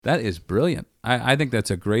That is brilliant. I think that's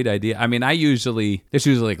a great idea. I mean, it's usually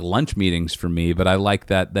like lunch meetings for me, but I like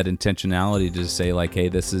that intentionality to say like, hey,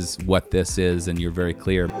 this is what this is, and you're very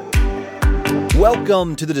clear.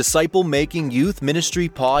 Welcome to the Disciple Making Youth Ministry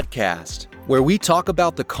Podcast, where we talk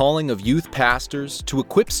about the calling of youth pastors to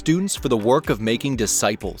equip students for the work of making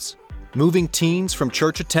disciples, moving teens from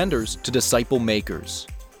church attenders to disciple makers.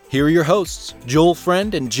 Here are your hosts, Joel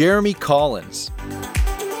Friend and Jeremy Collins.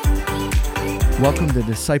 Welcome to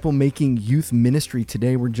Disciple Making Youth Ministry.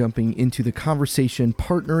 Today we're jumping into the conversation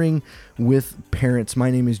partnering with parents. My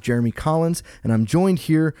name is Jeremy Collins, and I'm joined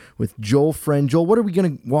here with Joel Friend. Joel, what are we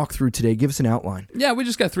going to walk through today? Give us an outline. Yeah, we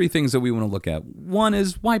just got three things that we want to look at. One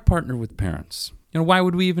is, why partner with parents? Why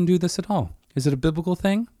would we even do this at all? Is it a biblical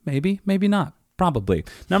thing? Maybe, maybe not. Probably.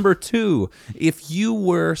 Number two, if you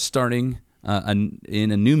were starting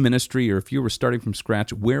in a new ministry, or if you were starting from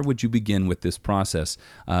scratch, where would you begin with this process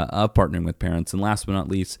of partnering with parents? And last but not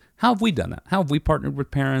least, how have we done that? How have we partnered with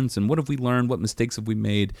parents, and what have we learned? What mistakes have we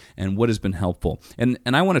made, and what has been helpful? And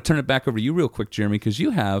I want to turn it back over to you real quick, Jeremy, because you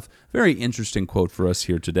have a very interesting quote for us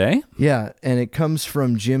here today. Yeah, and it comes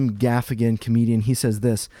from Jim Gaffigan, comedian. He says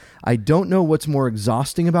this: "I don't know what's more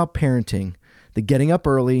exhausting about parenting, the getting up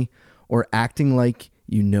early or acting like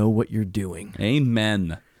you know what you're doing."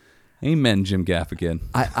 Amen. Amen, Jim Gaffigan.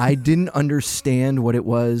 I didn't understand what it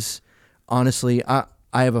was. Honestly, I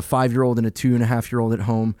have a 5-year-old and a 2.5-year-old at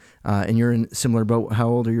home, and you're in a similar boat. How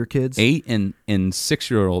old are your kids? 8 and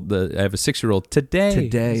 6-year-old. I have a 6-year-old today.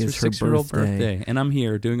 Today is her 6-year-old birthday. And I'm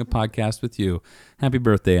here doing a podcast with you. Happy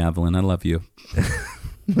birthday, Evelyn. I love you.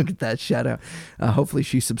 Look at that shout out. Hopefully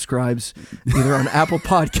she subscribes either on Apple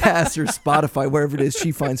Podcasts or Spotify, wherever it is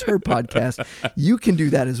she finds her podcast. You can do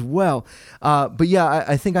that as well. But yeah,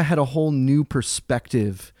 I think I had a whole new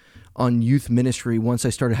perspective on youth ministry once I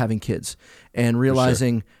started having kids and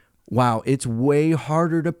realizing, wow, it's way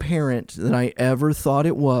harder to parent than I ever thought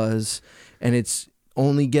it was. And it's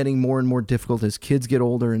only getting more and more difficult as kids get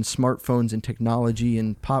older, and smartphones and technology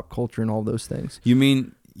and pop culture and all those things. You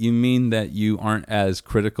mean that you aren't as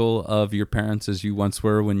critical of your parents as you once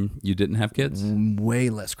were when you didn't have kids? Way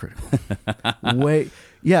less critical.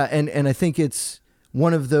 Yeah, and I think it's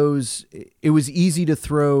one of those. It was easy to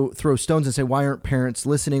throw stones and say, why aren't parents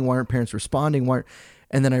listening? Why aren't parents responding?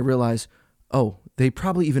 And then I realized, oh, they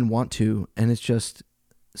probably even want to, and it's just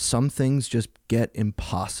some things just get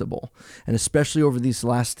impossible. And especially over these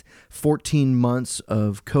last 14 months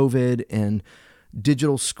of COVID and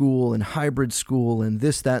digital school and hybrid school and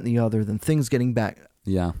this, that, and the other, then things getting back.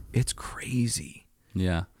 Yeah. It's crazy.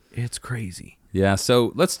 Yeah. It's crazy. Yeah.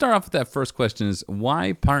 So let's start off with that first question is,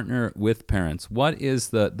 why partner with parents? What is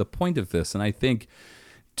the point of this? And I think,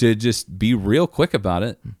 to just be real quick about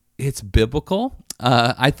it, it's biblical.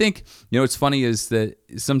 I think, what's funny is that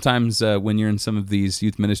sometimes when you're in some of these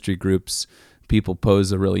youth ministry groups, people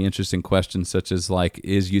pose a really interesting question, such as like,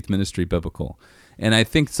 is youth ministry biblical? And I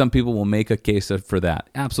think some people will make a case for that.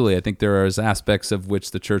 Absolutely. I think there are aspects of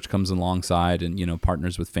which the church comes alongside and,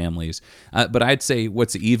 partners with families. But I'd say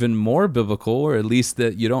what's even more biblical, or at least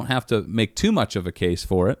that you don't have to make too much of a case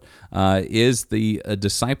for it, is the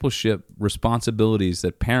discipleship responsibilities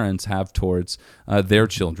that parents have towards their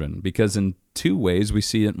children. Because in two ways, we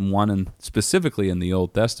see it in one, and specifically in the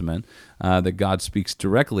Old Testament, that God speaks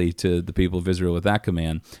directly to the people of Israel with that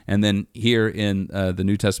command. And then here in the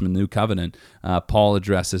New Testament, New Covenant, Paul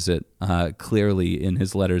addresses it clearly in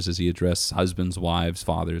his letters as he addresses husbands, wives,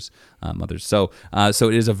 fathers, mothers. So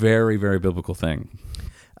it is a very, very biblical thing.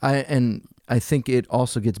 I think it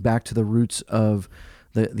also gets back to the roots of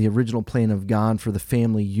the original plan of God for the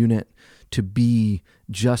family unit to be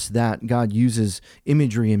just that. God uses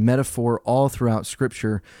imagery and metaphor all throughout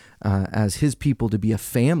Scripture as his people to be a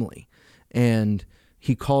family. And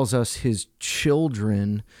he calls us his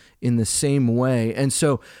children in the same way. And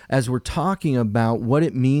so as we're talking about what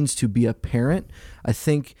it means to be a parent, I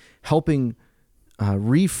think helping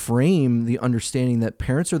reframe the understanding that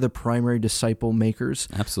parents are the primary disciple makers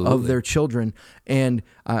of their children. And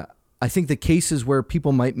I think the cases where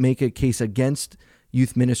people might make a case against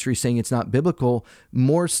youth ministry saying it's not biblical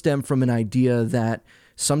more stem from an idea that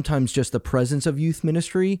sometimes just the presence of youth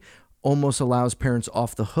ministry almost allows parents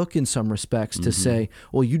off the hook in some respects to say,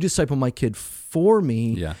 well, you disciple my kid for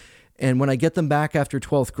me. Yeah. And when I get them back after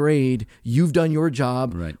 12th grade, you've done your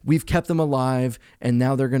job. Right. We've kept them alive, and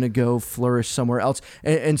now they're going to go flourish somewhere else.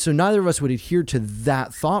 And so neither of us would adhere to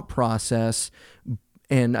that thought process.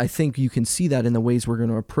 And I think you can see that in the ways we're going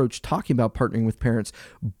to approach talking about partnering with parents.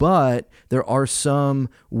 But there are some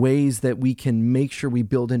ways that we can make sure we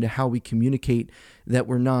build into how we communicate that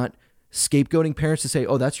we're not scapegoating parents to say,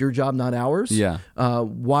 oh, that's your job, not ours. Yeah.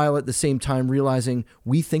 While at the same time realizing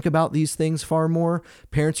we think about these things far more.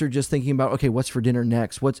 Parents are just thinking about, okay, what's for dinner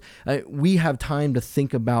next? We have time to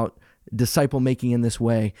think about disciple making in this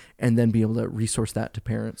way and then be able to resource that to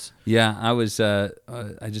parents. Yeah, I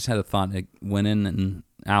just had a thought. It went in and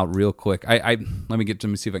out real quick. Let me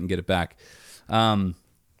see if I can get it back.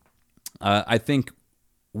 I think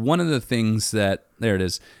one of the things that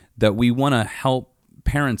we want to help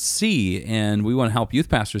parents see, and we want to help youth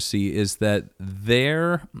pastors see, is that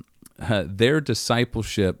their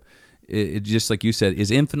discipleship, it, just like you said, is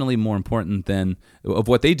infinitely more important than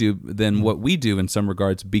what they do than what we do in some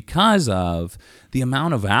regards, because of the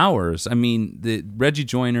amount of hours. I mean, Reggie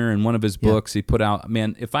Joiner, in one of his books, he put out,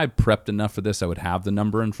 man, if I prepped enough for this, I would have the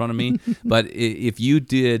number in front of me. But if you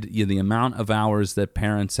did the amount of hours that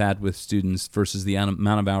parents had with students versus the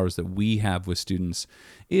amount of hours that we have with students,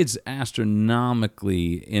 it's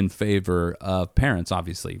astronomically in favor of parents,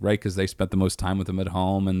 obviously, right? Because they spent the most time with them at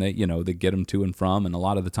home, and they get them to and from, and a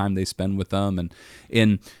lot of the time they spend with them.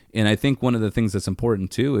 And I think one of the things that's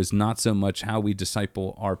important too is not so much how we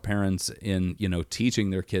disciple our parents in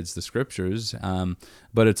teaching their kids the scriptures,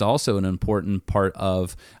 but it's also an important part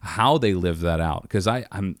of how they live that out. Because I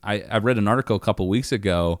read an article a couple weeks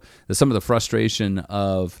ago that some of the frustration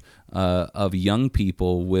of young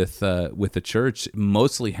people with the church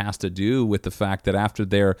mostly has to do with the fact that after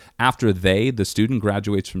the student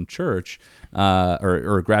graduates from church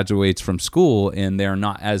or graduates from school, and they're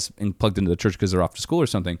not as plugged into the church because they're off to school or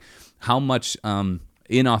something, how much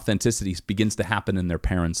inauthenticity begins to happen in their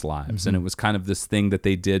parents' lives. And it was kind of this thing that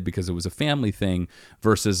they did because it was a family thing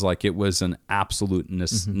versus like it was an absolute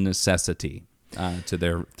necessity to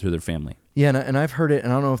their family. Yeah, and I've heard it,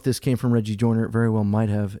 and I don't know if this came from Reggie Joiner, it very well might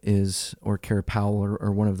have, or Kara Powell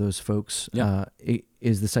or one of those folks,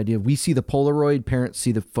 is this idea of we see the Polaroid, parents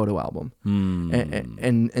see the photo album.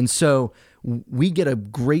 And so we get a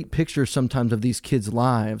great picture sometimes of these kids'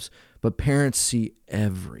 lives, but parents see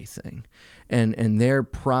everything. And their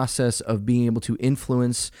process of being able to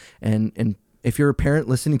influence, and if you're a parent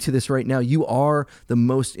listening to this right now, you are the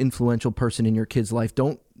most influential person in your kid's life.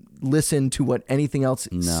 Don't listen to what anything else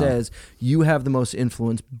says. You have the most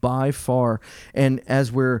influence by far. And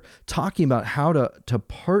as we're talking about how to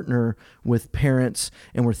partner with parents,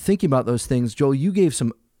 and we're thinking about those things, Joel, you gave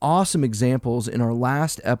some awesome examples in our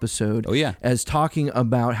last episode as talking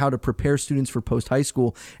about how to prepare students for post-high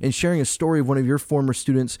school, and sharing a story of one of your former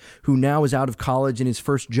students who now is out of college in his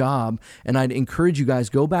first job. And I'd encourage you guys,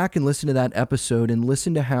 go back and listen to that episode and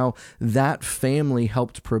listen to how that family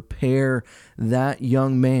helped prepare that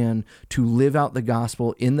young man to live out the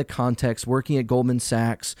gospel in the context, working at Goldman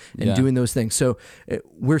Sachs and doing those things. So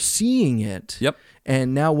we're seeing it. Yep.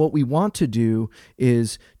 And now what we want to do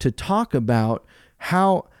is to talk about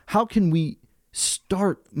how can we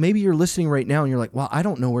start. Maybe you're listening right now and you're like, well, I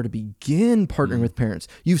don't know where to begin partnering with parents.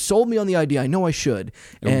 You've sold me on the idea. I know I should.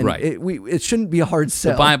 And it shouldn't be a hard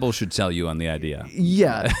sell. The Bible should sell you on the idea.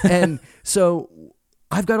 Yeah. And so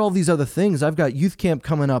I've got all these other things. I've got youth camp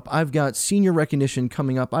coming up. I've got senior recognition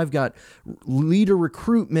coming up. I've got leader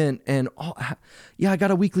recruitment and I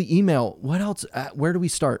got a weekly email. What else? Where do we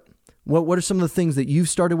start? What are some of the things that you've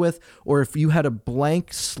started with? Or if you had a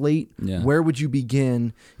blank slate, where would you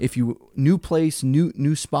begin? If you new place,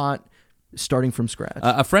 new spot, starting from scratch.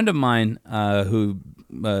 A friend of mine who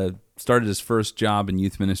started his first job in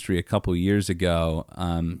youth ministry a couple years ago,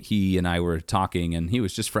 he and I were talking, and he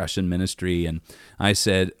was just fresh in ministry, and I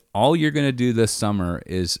said, all you're going to do this summer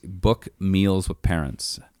is book meals with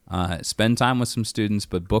parents. Spend time with some students,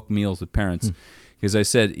 but book meals with parents. Because I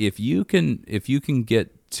said, if you can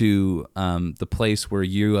get to the place where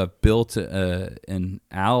you have built an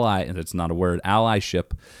ally, and it's not a word,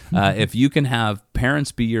 allyship. If you can have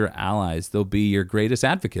parents be your allies, they'll be your greatest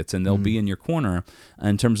advocates, and they'll be in your corner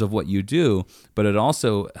in terms of what you do. But it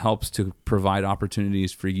also helps to provide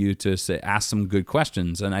opportunities for you to ask some good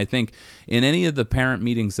questions. And I think in any of the parent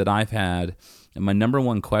meetings that I've had, my number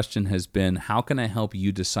one question has been, how can I help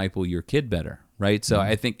you disciple your kid better? Right. So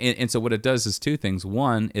I think, and so what it does is two things.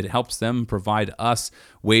 One, it helps them provide us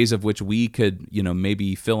ways of which we could,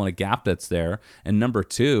 maybe fill in a gap that's there. And number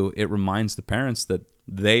two, it reminds the parents that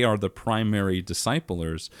they are the primary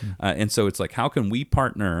disciplers. And so it's like, how can we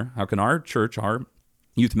partner? How can our church, our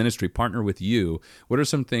youth ministry partner with you? What are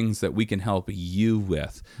some things that we can help you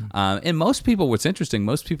with? And most people, what's interesting,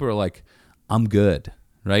 most people are like, I'm good.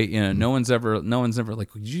 Right, no one's ever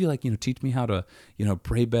like, would you teach me how to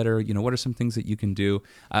pray better? What are some things that you can do?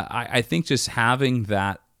 I think just having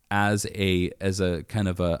that as a kind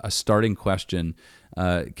of a starting question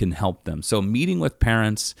can help them. So meeting with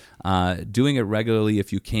parents, doing it regularly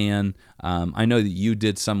if you can. I know that you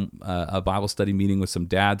did a Bible study meeting with some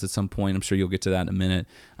dads at some point. I'm sure you'll get to that in a minute.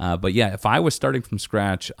 But yeah, if I was starting from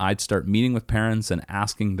scratch, I'd start meeting with parents and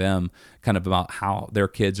asking them kind of about how their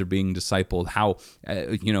kids are being discipled. How,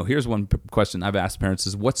 here's one question I've asked parents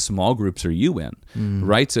is, what small groups are you in,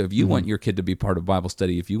 right? So if you want your kid to be part of Bible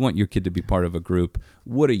study, if you want your kid to be part of a group,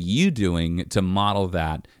 what are you doing to model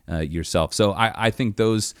that yourself? So I think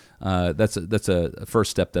that's a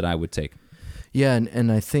first step that I would take. Yeah,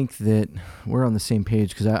 and I think that we're on the same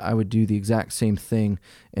page, because I would do the exact same thing.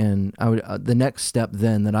 And I would the next step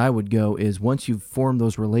then that I would go is, once you've formed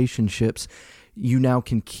those relationships, you now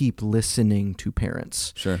can keep listening to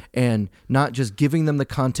parents. Sure. And not just giving them the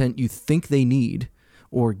content you think they need,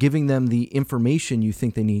 or giving them the information you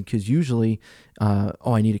think they need, because usually,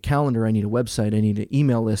 I need a calendar, I need a website, I need an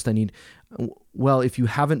email list, well, if you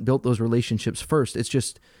haven't built those relationships first, it's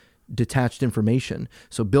just detached information.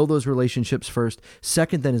 So build those relationships first.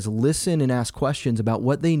 Second then is listen and ask questions about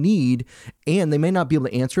what they need, and they may not be able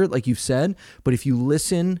to answer it like you've said, but if you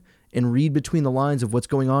listen and read between the lines of what's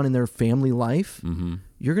going on in their family life,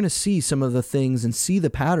 you're going to see some of the things and see the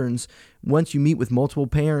patterns. Once you meet with multiple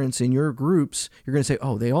parents in your groups, you're going to say,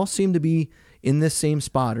 oh, they all seem to be in this same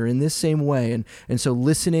spot or in this same way. And so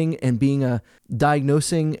listening and being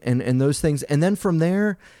diagnosing and those things. And then from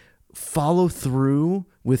there, follow through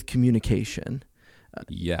with communication.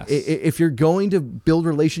 Yes. If you're going to build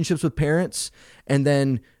relationships with parents and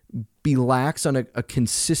then be lax on a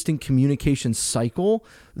consistent communication cycle,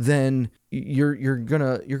 then you're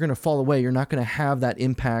gonna fall away. You're not gonna have that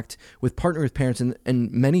impact with partnering with parents,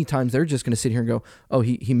 and many times they're just gonna sit here and go, oh,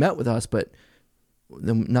 he met with us, but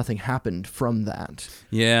then nothing happened from that.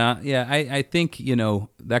 Yeah. I think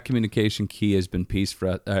that communication key has been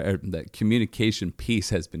that communication piece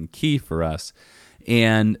has been key for us,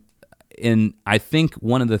 and I think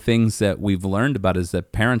one of the things that we've learned about is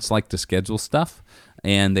that parents like to schedule stuff,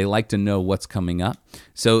 and they like to know what's coming up.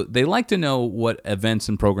 So they like to know what events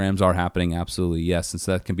and programs are happening, absolutely, yes, and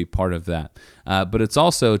so that can be part of that. But it's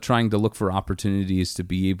also trying to look for opportunities to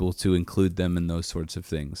be able to include them in those sorts of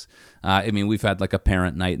things. We've had like a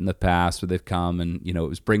parent night in the past where they've come and, it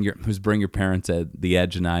was bring your parents at the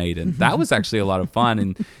Edge night, and that was actually a lot of fun.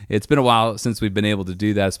 And it's been a while since we've been able to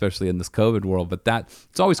do that, especially in this COVID world. But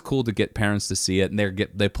it's always cool to get parents to see it, and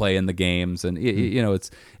they play in the games, and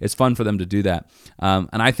it's fun for them to do that.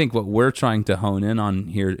 And I think what we're trying to hone in on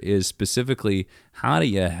here is specifically, how do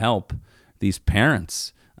you help these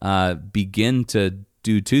parents begin to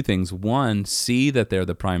do two things? One, see that they're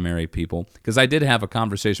the primary people. Because I did have a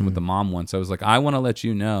conversation with the mom once. I was like, I want to let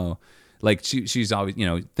you know, like she's always,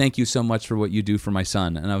 thank you so much for what you do for my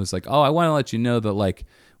son. And I was like, oh, I want to let you know that like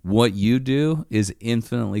what you do is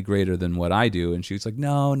infinitely greater than what I do. And she was like,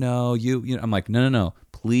 no, I'm like, no,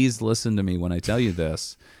 please listen to me when I tell you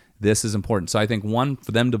this. This is important. So I think, one,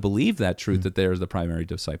 for them to believe that truth, that they're the primary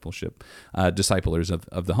disciplers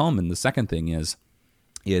of the home. And the second thing is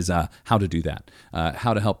how to do that,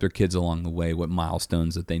 how to help their kids along the way, what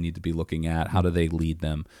milestones that they need to be looking at, how do they lead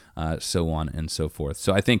them, so on and so forth.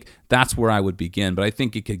 So I think that's where I would begin, but I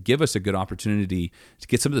think it could give us a good opportunity to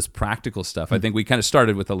get some of this practical stuff. I think we kind of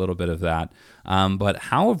started with a little bit of that, but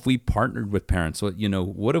how have we partnered with parents?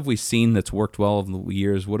 What have we seen that's worked well over the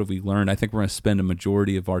years? What have we learned? I think we're going to spend a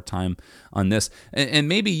majority of our time on this, and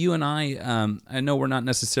maybe you and I know we're not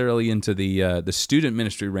necessarily into the student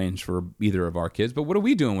ministry range for either of our kids, but what are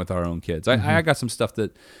we doing with our own kids? I got some stuff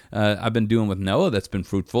that I've been doing with Noah that's been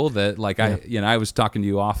fruitful, that I was talking to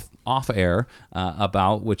you off air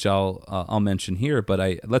about, which I'll mention here,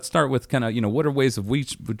 but let's start with kind of what are ways in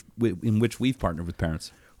which we've partnered with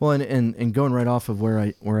parents. Well, and going right off of where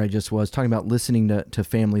I just was talking about listening to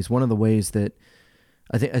families, one of the ways that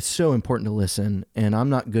I think it's so important to listen, and I'm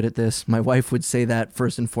not good at this. My wife would say that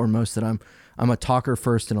first and foremost, that I'm a talker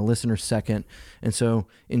first and a listener second. And so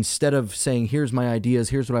instead of saying, here's my ideas,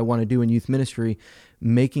 here's what I want to do in youth ministry,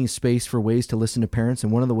 making space for ways to listen to parents.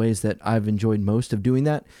 And one of the ways that I've enjoyed most of doing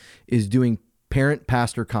that is doing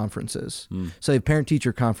parent-pastor conferences. So they have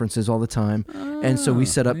parent-teacher conferences all the time. And so we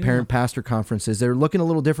set up parent-pastor conferences. They're looking a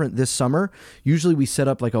little different this summer. Usually we set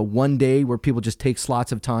up like a one day where people just take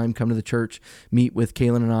slots of time, come to the church, meet with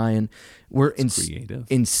Kaylin and I, and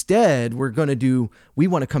instead we're going to do, we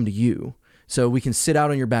want to come to you. So we can sit out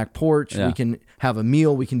on your back porch, we can have a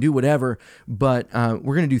meal, we can do whatever, but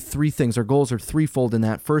we're going to do three things. Our goals are threefold in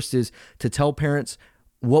that. First is to tell parents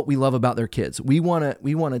what we love about their kids. We want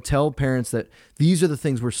to tell parents that these are the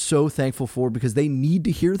things we're so thankful for, because they need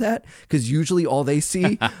to hear that, because usually all they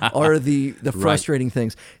see are the frustrating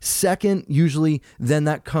things. Second, usually then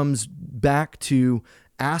that comes back to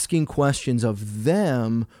asking questions of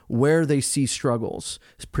them where they see struggles,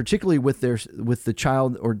 particularly with the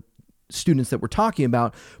child or students that we're talking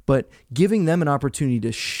about, but giving them an opportunity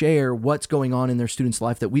to share what's going on in their student's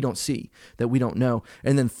life that we don't see, that we don't know.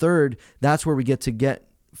 And then third, that's where we get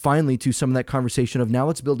finally to some of that conversation of, now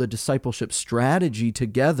let's build a discipleship strategy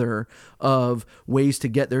together of ways to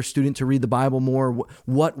get their student to read the Bible more,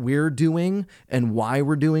 what we're doing and why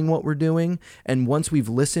we're doing what we're doing. And once we've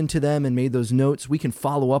listened to them and made those notes, we can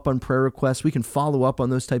follow up on prayer requests. We can follow up on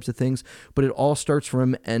those types of things, but it all starts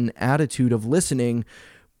from an attitude of listening.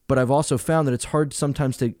 But I've also found that it's hard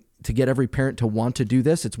sometimes to get every parent to want to do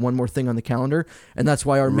this. It's one more thing on the calendar. And that's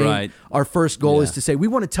why our first goal is to say, we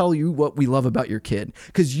want to tell you what we love about your kid.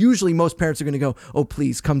 Because usually most parents are going to go, oh,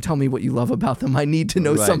 please come tell me what you love about them. I need to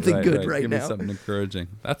know something good right Give now. Give me something encouraging.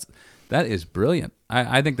 That is brilliant.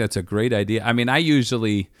 I think that's a great idea. I mean,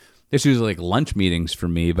 it's usually like lunch meetings for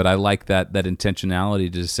me, but I like that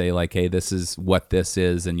intentionality to say like, hey, this is what this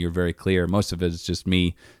is, and you're very clear. Most of it is just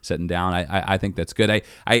me sitting down. I think that's good.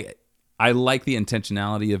 I like the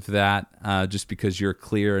intentionality of that, just because you're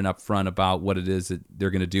clear and upfront about what it is that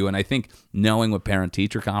they're going to do. And I think knowing what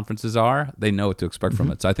parent-teacher conferences are, they know what to expect from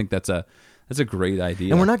it. So I think that's a great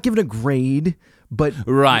idea. And we're not giving a grade, but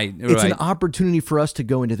it's an opportunity for us to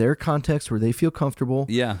go into their context where they feel comfortable.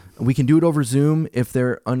 Yeah. We can do it over Zoom if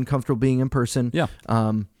they're uncomfortable being in person. Yeah.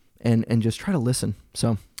 And just try to listen.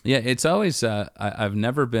 So yeah, it's always I've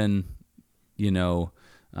never been,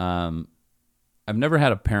 I've never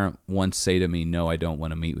had a parent once say to me, "No, I don't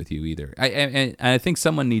want to meet with you either." I think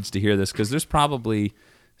someone needs to hear this, because there's probably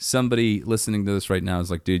somebody listening to this right now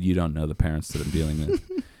is like, "Dude, you don't know the parents that I'm dealing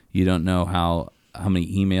with. You don't know how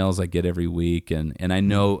many emails I get every week, and I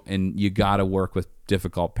know, and you got to work with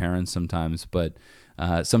difficult parents sometimes, but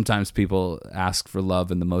sometimes people ask for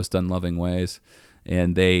love in the most unloving ways."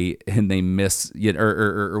 And they miss,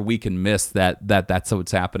 or we can miss that's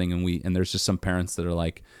what's happening, and there's just some parents that are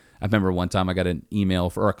like, I remember one time I got an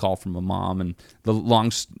email or a call from a mom, and the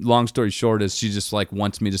long story short is she just like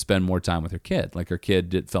wants me to spend more time with her kid. Like her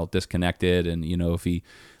kid felt disconnected, and if he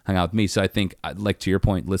hung out with me. So I think, like to your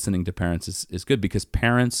point, listening to parents is good, because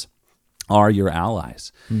parents are your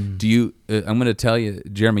allies. I'm going to tell you,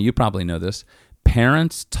 Jeremy, you probably know this.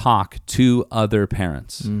 Parents talk to other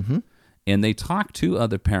parents, and they talk to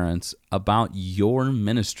other parents about your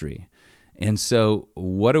ministry. And so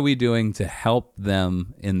what are we doing to help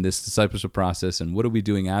them in this discipleship process? And what are we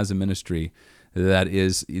doing as a ministry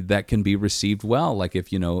that can be received well? Like if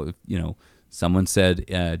someone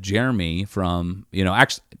said, Jeremy from,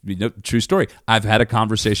 actually, true story. I've had a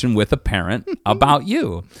conversation with a parent about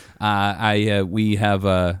you. You have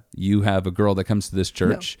a girl that comes to this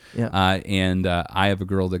church, and I have a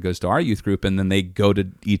girl that goes to our youth group, and then they go to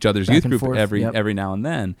each other's youth group every now and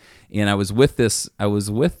then. And I was with this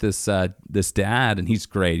dad, and he's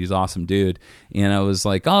great. He's an awesome dude. And I was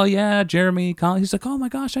like, oh yeah, Jeremy. He's like, oh my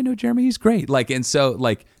gosh, I know Jeremy. He's great.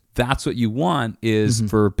 That's what you want is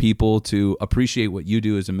for people to appreciate what you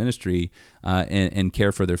do as a ministry, and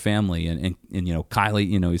care for their family. And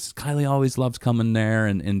Kylie, Kylie always loves coming there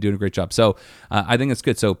and doing a great job. So I think it's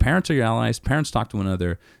good. So parents are your allies. Parents talk to one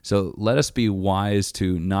another. So let us be wise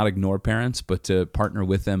to not ignore parents, but to partner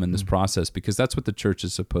with them in this process, because that's what the church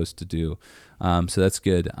is supposed to do. So that's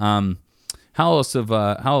good. How else have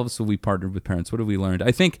we partnered with parents? What have we learned?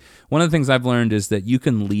 I think one of the things I've learned is that you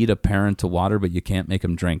can lead a parent to water, but you can't make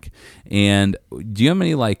them drink. And do you have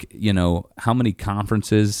any how many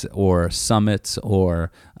conferences or summits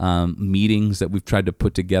or meetings that we've tried to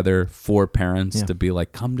put together for parents to be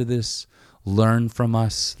like, come to this, learn from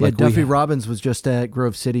us? Yeah, Duffy Robbins was just at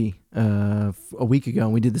Grove City a week ago,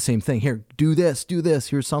 and we did the same thing. Here, do this,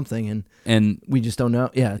 here's something, and we just don't know.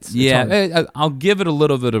 Yeah, it's hard. I'll give it a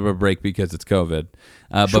little bit of a break because it's COVID.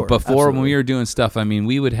 But before, absolutely. when we were doing stuff, I mean,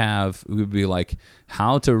 we would be like,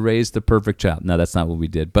 how to raise the perfect child. No, that's not what we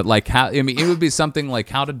did. But like it would be something like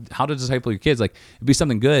how to disciple your kids. Like it'd be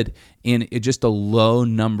something good, and it just a low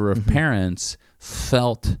number of parents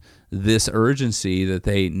felt this urgency that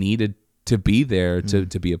they needed to be there to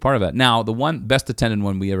be a part of it. Now, the one best attended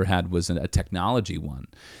one we ever had was a technology one.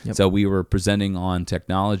 Yep. So we were presenting on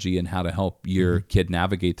technology and how to help your kid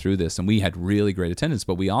navigate through this. And we had really great attendance,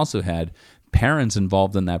 but we also had parents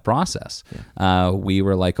involved in that process. We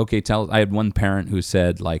were like, okay, I had one parent who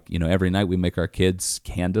said, like, every night we make our kids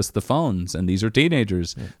hand us the phones, and these are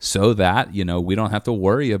teenagers, so that, we don't have to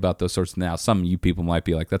worry about those sorts of things. Now, some of you people might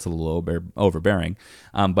be like, that's a little overbearing,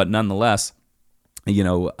 but nonetheless,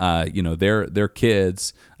 their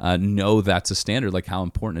kids know that's a standard, like how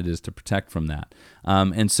important it is to protect from that.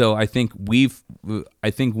 And so I think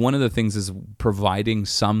one of the things is providing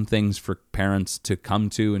some things for parents to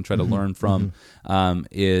come to and try to learn from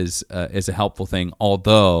is a helpful thing.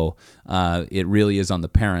 Although it really is on the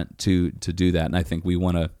parent to do that, and I think we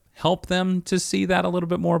want to help them to see that a little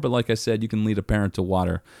bit more. But like I said, you can lead a parent to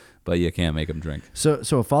water, but you can't make them drink. So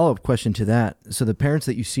a follow-up question to that. So the parents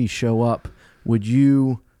that you see show up,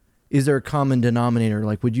 is there a common denominator?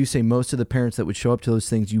 Like, would you say most of the parents that would show up to those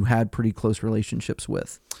things you had pretty close relationships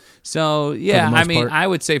with? So, yeah, I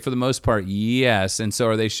would say for the most part, yes. And so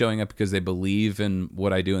are they showing up because they believe in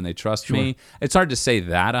what I do and they trust me? It's hard to say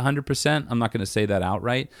that 100%. I'm not going to say that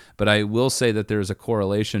outright, but I will say that there's a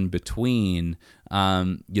correlation between,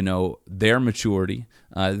 their maturity,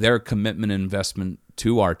 their commitment and investment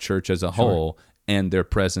to our church as a whole, and their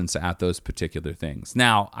presence at those particular things.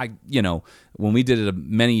 Now, when we did it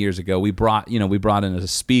many years ago, we brought in a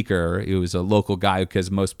speaker. He was a local guy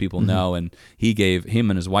because most people know, and him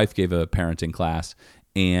and his wife gave a parenting class,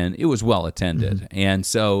 and it was well attended. And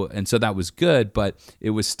so that was good, but it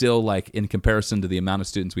was still, like, in comparison to the amount of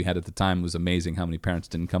students we had at the time, it was amazing how many parents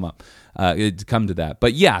didn't come to that.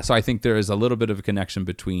 But yeah, so I think there is a little bit of a connection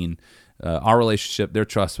between our relationship, their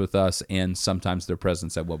trust with us, and sometimes their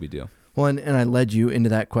presence at what we do. Well, and I led you into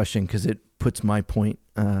that question because it puts my point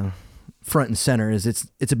front and center. Is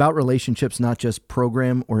it's about relationships, not just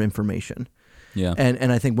program or information. Yeah.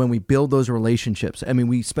 And I think when we build those relationships,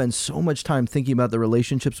 we spend so much time thinking about the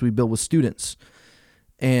relationships we build with students,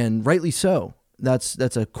 and rightly so.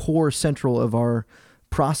 That's a core central of our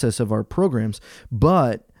process of our programs.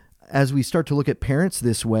 But as we start to look at parents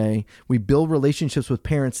this way, we build relationships with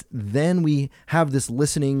parents, then we have this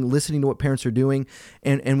listening to what parents are doing,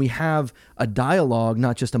 and we have a dialogue,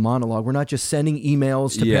 not just a monologue. We're not just sending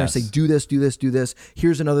emails to parents saying, do this, do this, do this.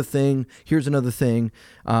 Here's another thing.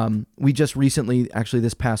 We just recently, actually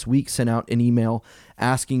this past week, sent out an email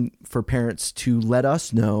asking for parents to let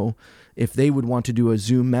us know if they would want to do a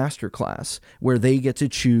Zoom masterclass where they get to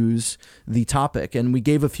choose the topic. And we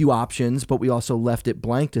gave a few options, but we also left it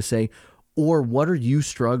blank to say, or what are you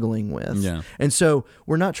struggling with? Yeah. And so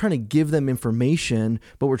we're not trying to give them information,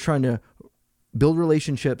 but we're trying to build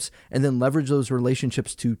relationships and then leverage those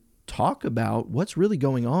relationships to talk about what's really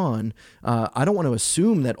going on. I don't want to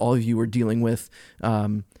assume that all of you are dealing with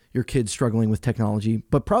your kids struggling with technology,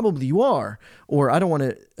 but probably you are. Or I don't want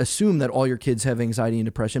to assume that all your kids have anxiety and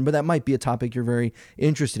depression, but that might be a topic you're very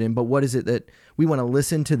interested in. But what is it that we want to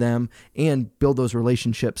listen to them and build those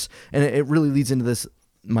relationships? And it really leads into this,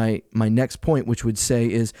 my next point, which would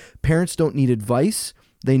say is parents don't need advice.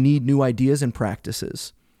 They need new ideas and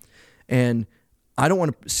practices. And I don't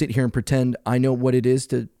want to sit here and pretend I know what it is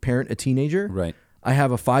to parent a teenager. Right. I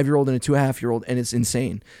have a 5-year-old and a 2.5-year-old, and it's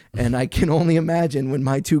insane. And I can only imagine when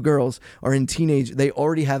my two girls are in teenage, they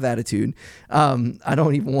already have attitude. I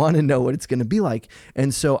don't even want to know what it's going to be like.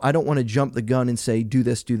 And so I don't want to jump the gun and say, do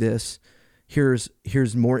this, do this. Here's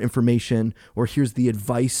more information, or here's the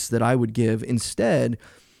advice that I would give. Instead,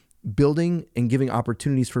 building and giving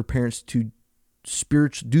opportunities for parents to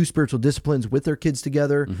do spiritual disciplines with their kids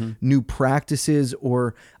together, new practices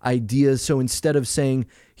or ideas. So instead of saying,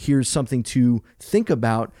 here's something to think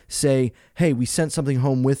about, say, hey, we sent something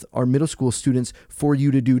home with our middle school students for you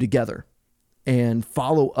to do together, and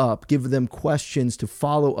follow up, give them questions to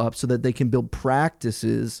follow up so that they can build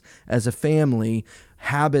practices as a family,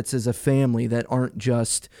 habits as a family that aren't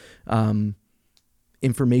just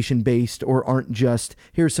information-based or aren't just,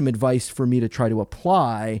 here's some advice for me to try to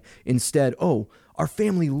apply. Instead, our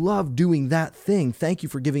family loved doing that thing. Thank you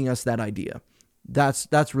for giving us that idea.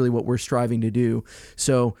 That's really what we're striving to do.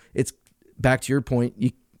 So it's back to your point. You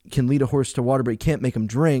can lead a horse to water, but you can't make them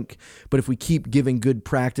drink. But if we keep giving good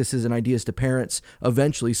practices and ideas to parents,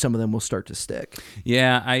 eventually some of them will start to stick.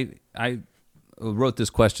 Yeah, I wrote this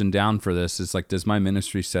question down for this. It's like, does my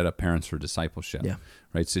ministry set up parents for discipleship? Yeah.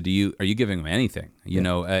 Right. So are you giving them anything,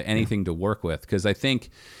 anything to work with? Because I think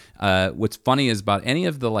what's funny is about any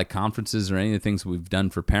of the like conferences or any of the things we've done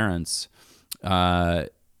for parents,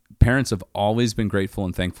 parents have always been grateful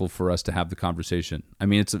and thankful for us to have the conversation. I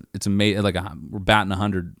mean, it's amazing. Like we're batting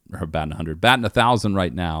 1,000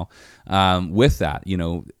 right now with that. You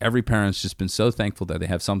know, every parent's just been so thankful that they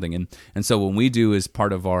have something. And so what we do is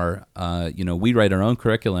part of our, we write our own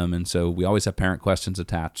curriculum, and so we always have parent questions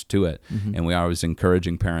attached to it, and we are always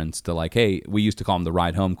encouraging parents to like, hey, we used to call them the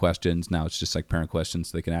ride home questions. Now it's just like parent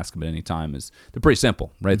questions. They can ask them at any time. They're pretty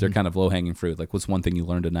simple, right? They're kind of low hanging fruit. Like, what's one thing you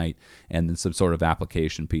learned tonight, and then some sort of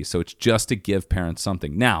application piece. So it's just to give parents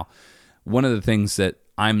something. Now, one of the things that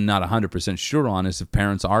I'm not 100% sure on is if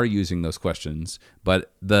parents are using those questions,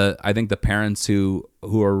 but I think the parents who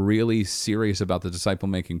are really serious about the disciple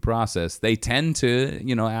making process, they tend to,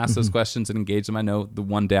 ask those questions and engage them. I know the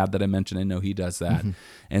one dad that I mentioned, I know he does that.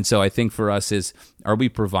 And so I think for us is,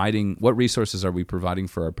 what resources are we providing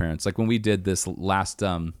for our parents? Like when we did this last,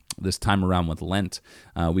 this time around with Lent,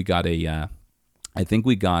 we got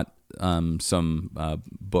some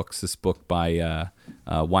books, this book by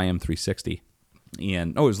YM360.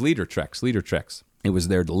 And it was Leader Treks. It was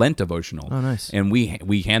their Lent devotional. Oh, nice. And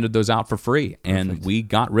we handed those out for free. And we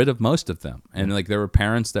got rid of most of them. And like there were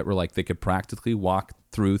parents that were like, they could practically walk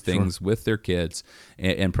through things with their kids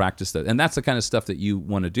and practice that. And that's the kind of stuff that you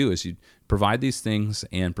want to do, is you provide these things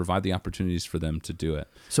and provide the opportunities for them to do it.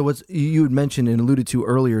 So you had mentioned and alluded to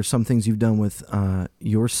earlier, some things you've done with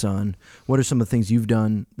your son. What are some of the things you've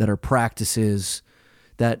done that are practices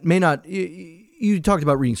that may not... You talked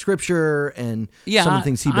about reading scripture and some of the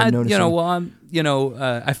things he'd been noticing.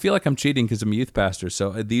 I feel like I'm cheating because I'm a youth pastor,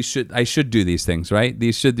 so I should do these things, right?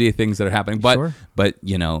 These should be things that are happening. But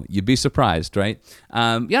you'd be surprised, right?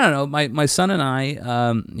 I don't know. My son and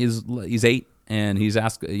I, he's 8, and he's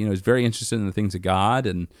asked. He's very interested in the things of God,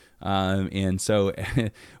 and so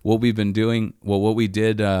what we've been doing. Well, what we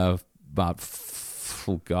did about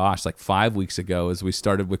 5 weeks ago, is we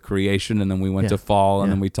started with creation, and then we went to fall,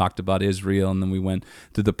 and then we talked about Israel, and then we went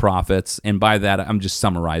to the prophets. And by that, I'm just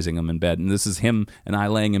summarizing them in bed. And this is him and I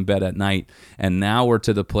laying in bed at night. And now we're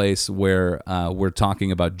to the place where we're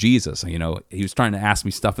talking about Jesus. He was trying to ask me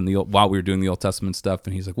stuff while we were doing the Old Testament stuff,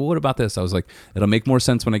 and he's like, well, what about this? I was like, it'll make more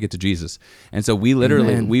sense when I get to Jesus. And so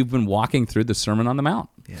we've been walking through the Sermon on the Mount.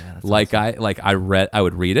 Yeah, I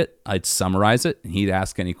would read it, I'd summarize it, and he'd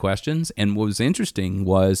ask any questions. And what was interesting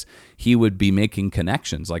was he would be making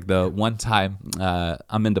connections. Like the one time,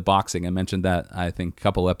 I'm into boxing. I mentioned that I think a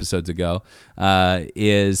couple episodes ago.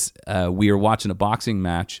 We were watching a boxing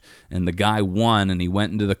match, and the guy won, and he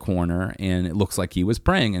went into the corner, and it looks like he was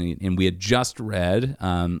praying. And we had just read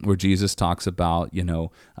where Jesus talks about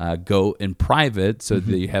go in private so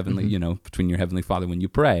that you heavenly between your heavenly Father when you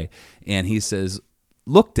pray. And he says,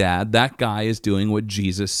 look, Dad, that guy is doing what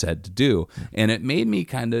Jesus said to do. And it made me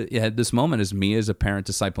had this moment as me as a parent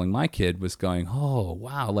discipling my kid was going, oh,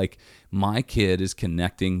 wow, like my kid is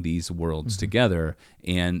connecting these worlds together.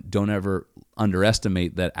 And don't ever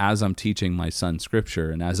underestimate that as I'm teaching my son scripture,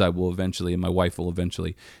 and as I will eventually, and my wife will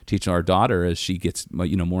eventually teach our daughter as she gets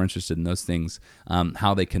more interested in those things,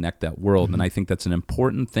 how they connect that world. And I think that's an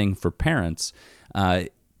important thing for parents.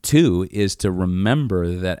 Two is to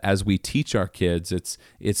remember that as we teach our kids, it's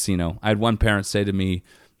I had one parent say to me,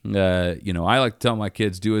 I like to tell my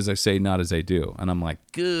kids, do as I say, not as I do. And I'm like,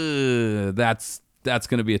 good, that's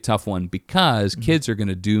going to be a tough one, because kids are going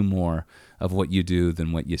to do more of what you do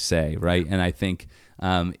than what you say, right? And I think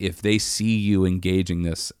if they see you engaging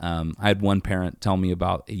this, I had one parent tell me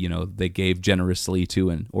about, they gave generously to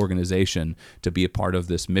an organization to be a part of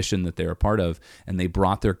this mission that they're a part of, and they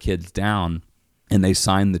brought their kids down, and they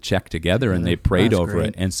signed the check together, and they prayed over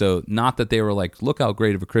it. And so not that they were like, look how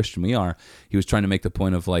great of a Christian we are. He was trying to make the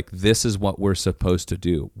point of like, this is what we're supposed to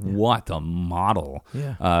do. Yeah. What a model.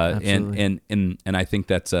 Yeah, and I think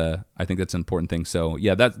that's an important thing. So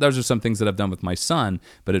yeah, those are some things that I've done with my son,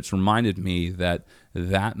 but it's reminded me that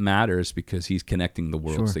matters because he's connecting the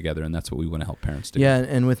worlds together, and that's what we want to help parents do. Yeah,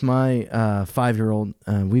 and with my 5-year-old,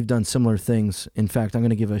 we've done similar things. In fact, I'm going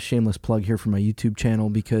to give a shameless plug here for my YouTube channel,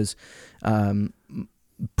 because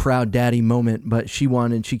proud daddy moment, but she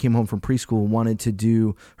came home from preschool and wanted to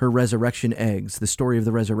do her resurrection eggs, the story of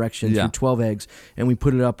the resurrection through 12 eggs, and we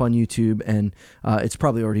put it up on YouTube, and it's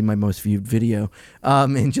probably already my most viewed video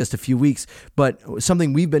in just a few weeks. But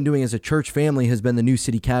something we've been doing as a church family has been the New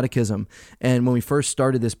City Catechism, and when we first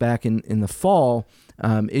started this back in the fall,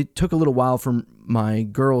 it took a little while for my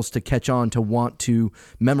girls to catch on to want to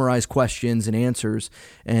memorize questions and answers,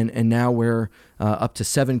 and now we're up to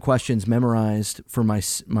 7 questions memorized for my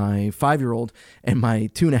 5-year-old, and my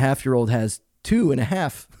 2.5-year-old has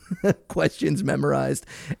 2.5 questions memorized,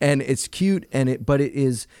 and it's cute, but it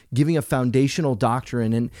is giving a foundational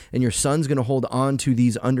doctrine, and your son's going to hold on to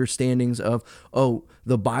these understandings of, the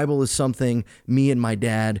the Bible is something me and my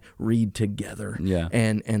dad read together. Yeah.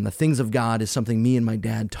 And the things of God is something me and my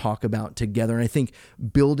dad talk about together. And I think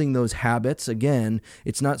building those habits, again,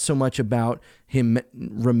 it's not so much about him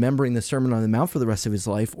remembering the Sermon on the Mount for the rest of his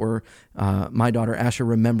life, or my daughter Asher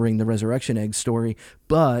remembering the resurrection egg story,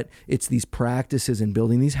 but it's these practices and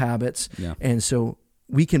building these habits. Yeah. And so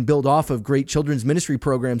we can build off of great children's ministry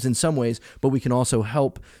programs in some ways, but we can also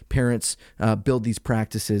help parents build these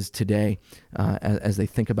practices today as they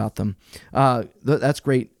think about them. That's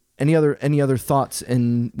great. Any other thoughts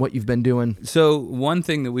in what you've been doing? So one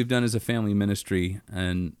thing that we've done as a family ministry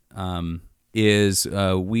and is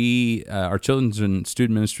our children's and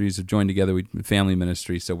student ministries have joined together with family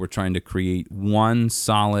ministry. So we're trying to create one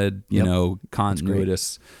solid,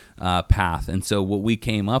 continuous path. And so what we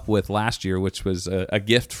came up with last year, which was a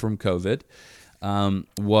gift from COVID,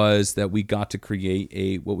 was that we got to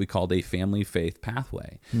create what we called a family faith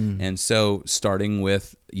pathway. And so starting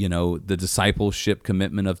with, the discipleship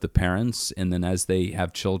commitment of the parents, and then as they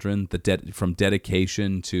have children, from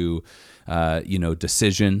dedication to,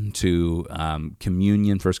 decision to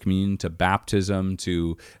communion, first communion, to baptism,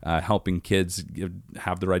 to helping kids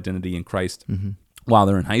have their identity in Christ while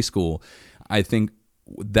they're in high school. I think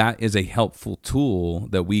that is a helpful tool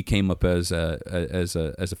that we came up as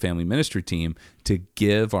a family ministry team to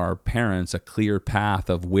give our parents a clear path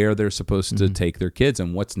of where they're supposed to take their kids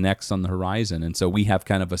and what's next on the horizon. And so we have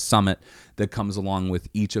kind of a summit that comes along with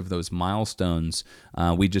each of those milestones.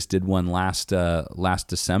 We just did one last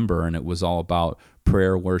December, and it was all about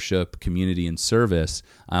prayer, worship, community, and service.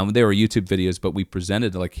 They were YouTube videos, but we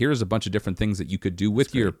presented here's a bunch of different things that you could do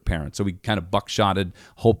with your parents. So we kind of buckshotted,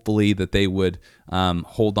 hopefully, that they would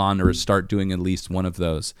hold on or start doing at least one of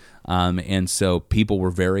those. And so people were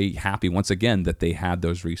very happy, once again, that they had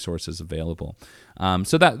those resources available.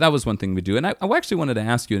 So that was one thing we do. And I actually wanted to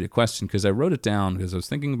ask you a question, because I wrote it down because I was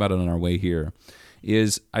thinking about it on our way here.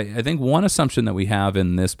 I think one assumption that we have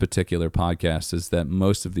in this particular podcast is that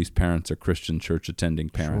most of these parents are Christian church attending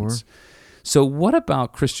parents. Sure. So what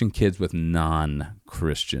about Christian kids with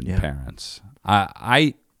non-Christian parents?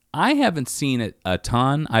 I haven't seen it a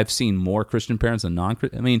ton. I've seen more Christian parents than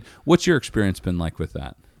non-Christian. I mean, what's your experience been like with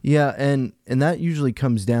that? Yeah, and that usually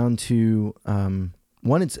comes down to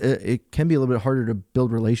one. It can be a little bit harder to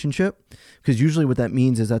build relationship, because usually what that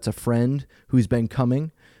means is that's a friend who's been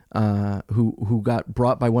coming, who got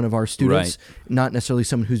brought by one of our students, not necessarily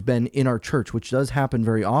someone who's been in our church, which does happen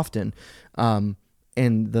very often.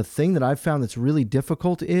 And the thing that I've found that's really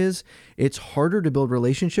difficult is it's harder to build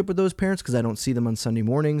relationship with those parents because I don't see them on Sunday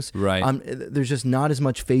mornings. Right. There's just not as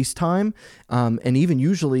much FaceTime. And even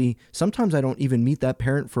usually, sometimes I don't even meet that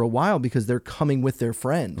parent for a while because they're coming with their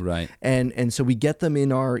friend. Right. And so we get them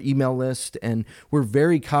in our email list, and we're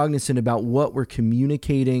very cognizant about what we're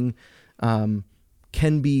communicating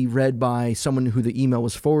can be read by someone who the email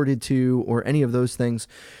was forwarded to, or any of those things.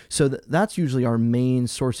 So that's usually our main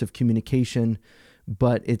source of communication.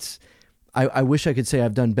 But I wish I could say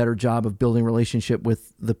I've done a better job of building relationship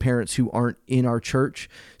with the parents who aren't in our church.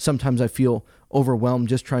 Sometimes I feel overwhelmed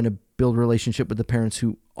just trying to build relationship with the parents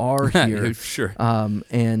who are here. Sure.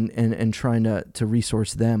 And trying to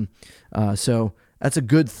resource them. So that's a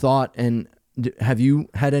good thought. And have you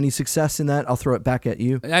had any success in that? I'll throw it back at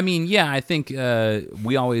you. I mean, yeah, I think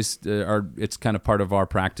we always it's kind of part of our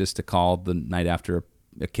practice to call the night after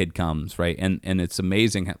a kid comes, right? And it's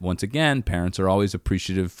amazing. Once again, parents are always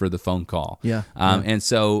appreciative for the phone call. Yeah. And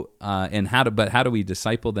so, how do we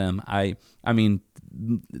disciple them? I mean,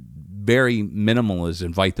 very minimal is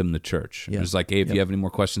invite them to church. Yeah. It's like, hey, if you have any more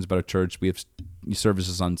questions about a church, we have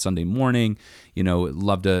services on Sunday morning.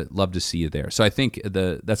 Love to see you there. So I think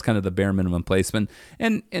that's kind of the bare minimum placement,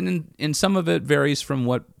 and in some of it varies from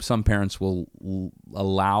what some parents will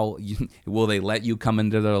allow. Will they let you come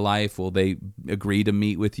into their life? Will they agree to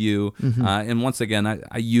meet with you? Mm-hmm. And once again,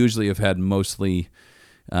 I usually have had mostly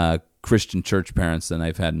Christian church parents than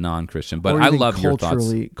I've had non-Christian, but I love your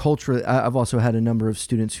thoughts. Culturally, I've also had a number of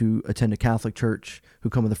students who attend a Catholic church who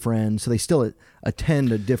come with a friend, so they still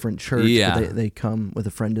attend a different church, but they come with a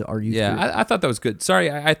friend to our youth group. I thought that was good. Sorry,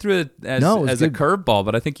 I threw it as a curveball,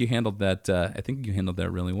 but I think you handled that. I think you handled that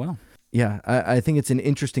really well. Yeah, I think it's an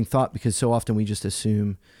interesting thought, because so often we just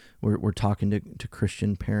assume we're talking to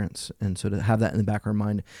Christian parents, and so to have that in the back of our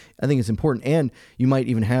mind, I think it's important. And you might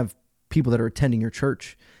even have people that are attending your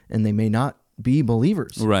church and they may not be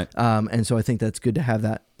believers. Right. And so I think that's good to have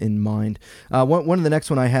that in mind. One of the next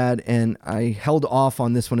one I had, and I held off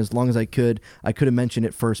on this one as long as I could. I could have mentioned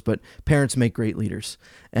it first, but parents make great leaders.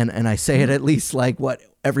 And I say it at least like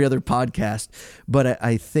every other podcast. But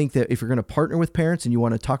I think that if you're going to partner with parents and you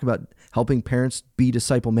want to talk about helping parents be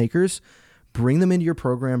disciple makers, bring them into your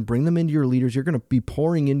program, bring them into your leaders. You're going to be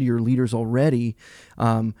pouring into your leaders already.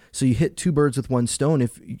 So you hit two birds with one stone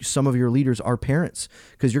if some of your leaders are parents,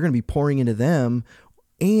 because you're going to be pouring into them.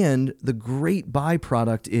 And the great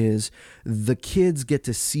byproduct is the kids get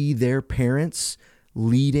to see their parents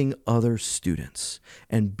leading other students,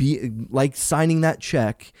 and be like signing that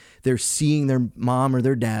check. They're seeing their mom or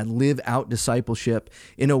their dad live out discipleship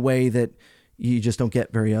in a way that you just don't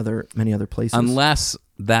get many other places. Unless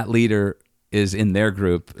that leader is in their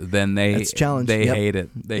group, then they hate it.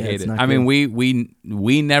 They hate it. I mean,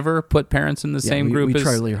 we never put parents in the same group. We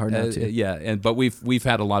try really hard not to. But we've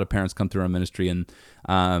had a lot of parents come through our ministry, and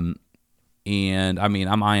I mean,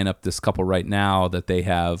 I'm eyeing up this couple right now that they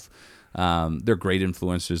have. They're great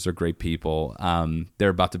influencers. They're great people. They're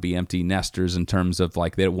about to be empty nesters in terms of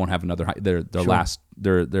like they won't have another. Their last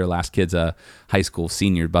kid's a high school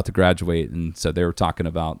senior about to graduate, and so they were talking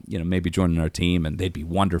about maybe joining our team, and they'd be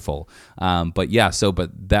wonderful. But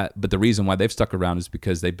the reason why they've stuck around is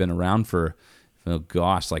because they've been around for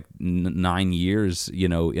like 9 years,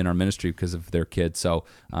 in our ministry because of their kids. So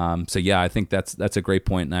I think that's a great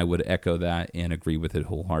point, and I would echo that and agree with it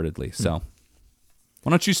wholeheartedly. So. Why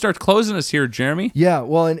don't you start closing us here, Jeremy? Yeah,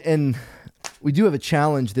 well, and we do have a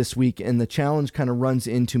challenge this week, and the challenge kind of runs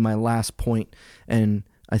into my last point. And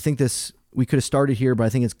I think we could have started here, but I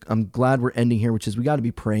think I'm glad we're ending here, which is we got to be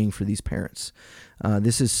praying for these parents.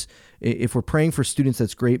 If we're praying for students,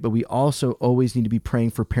 that's great, but we also always need to be praying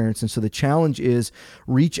for parents. And so the challenge is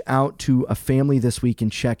reach out to a family this week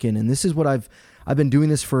and check in. And this is what I've been doing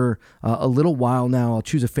this for a little while now. I'll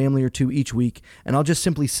choose a family or two each week, and I'll just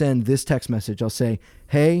simply send this text message. I'll say,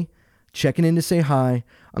 hey, checking in to say hi.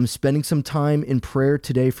 I'm spending some time in prayer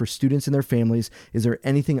today for students and their families. Is there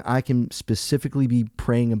anything I can specifically be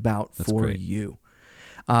praying about for you?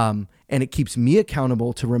 And it keeps me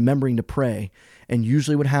accountable to remembering to pray. And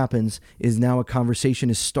usually what happens is now a conversation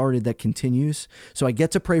is started that continues. So I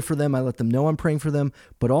get to pray for them. I let them know I'm praying for them,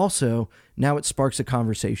 but also now it sparks a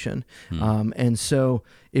conversation. And so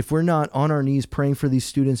if we're not on our knees praying for these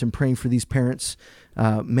students and praying for these parents,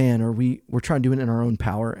 we're trying to do it in our own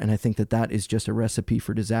power. And I think that is just a recipe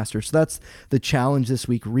for disaster. So that's the challenge this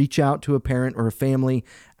week. Reach out to a parent or a family,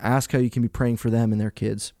 ask how you can be praying for them and their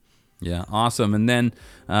kids. Yeah, awesome. And then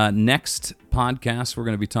next podcast, we're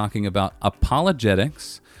going to be talking about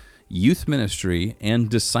apologetics, youth ministry, and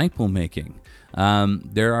disciple making.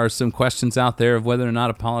 There are some questions out there of whether or not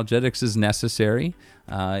apologetics is necessary.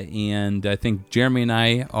 And I think Jeremy and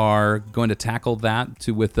I are going to tackle that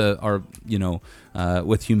with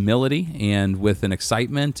humility and with an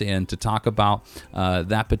excitement, and to talk about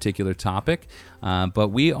that particular topic. But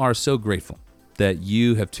we are so grateful that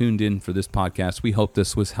you have tuned in for this podcast. We hope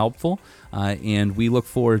this was helpful, and we look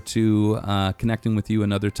forward to connecting with you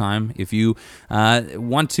another time. If you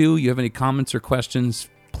want to, you have any comments or questions,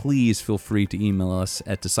 please feel free to email us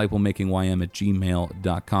at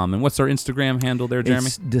disciplemakinym@gmail.com. And what's our Instagram handle there, Jeremy?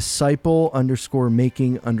 It's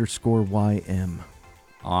disciple_making_ym.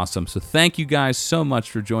 Awesome. So thank you guys so much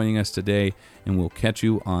for joining us today, and we'll catch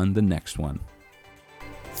you on the next one.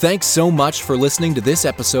 Thanks so much for listening to this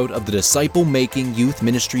episode of the Disciple Making Youth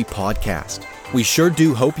Ministry Podcast. We sure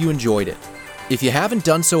do hope you enjoyed it. If you haven't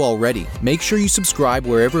done so already, make sure you subscribe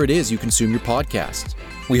wherever it is you consume your podcasts.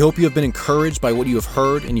 We hope you have been encouraged by what you have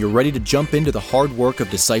heard, and you're ready to jump into the hard work of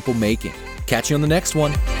disciple making. Catch you on the next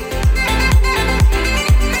one.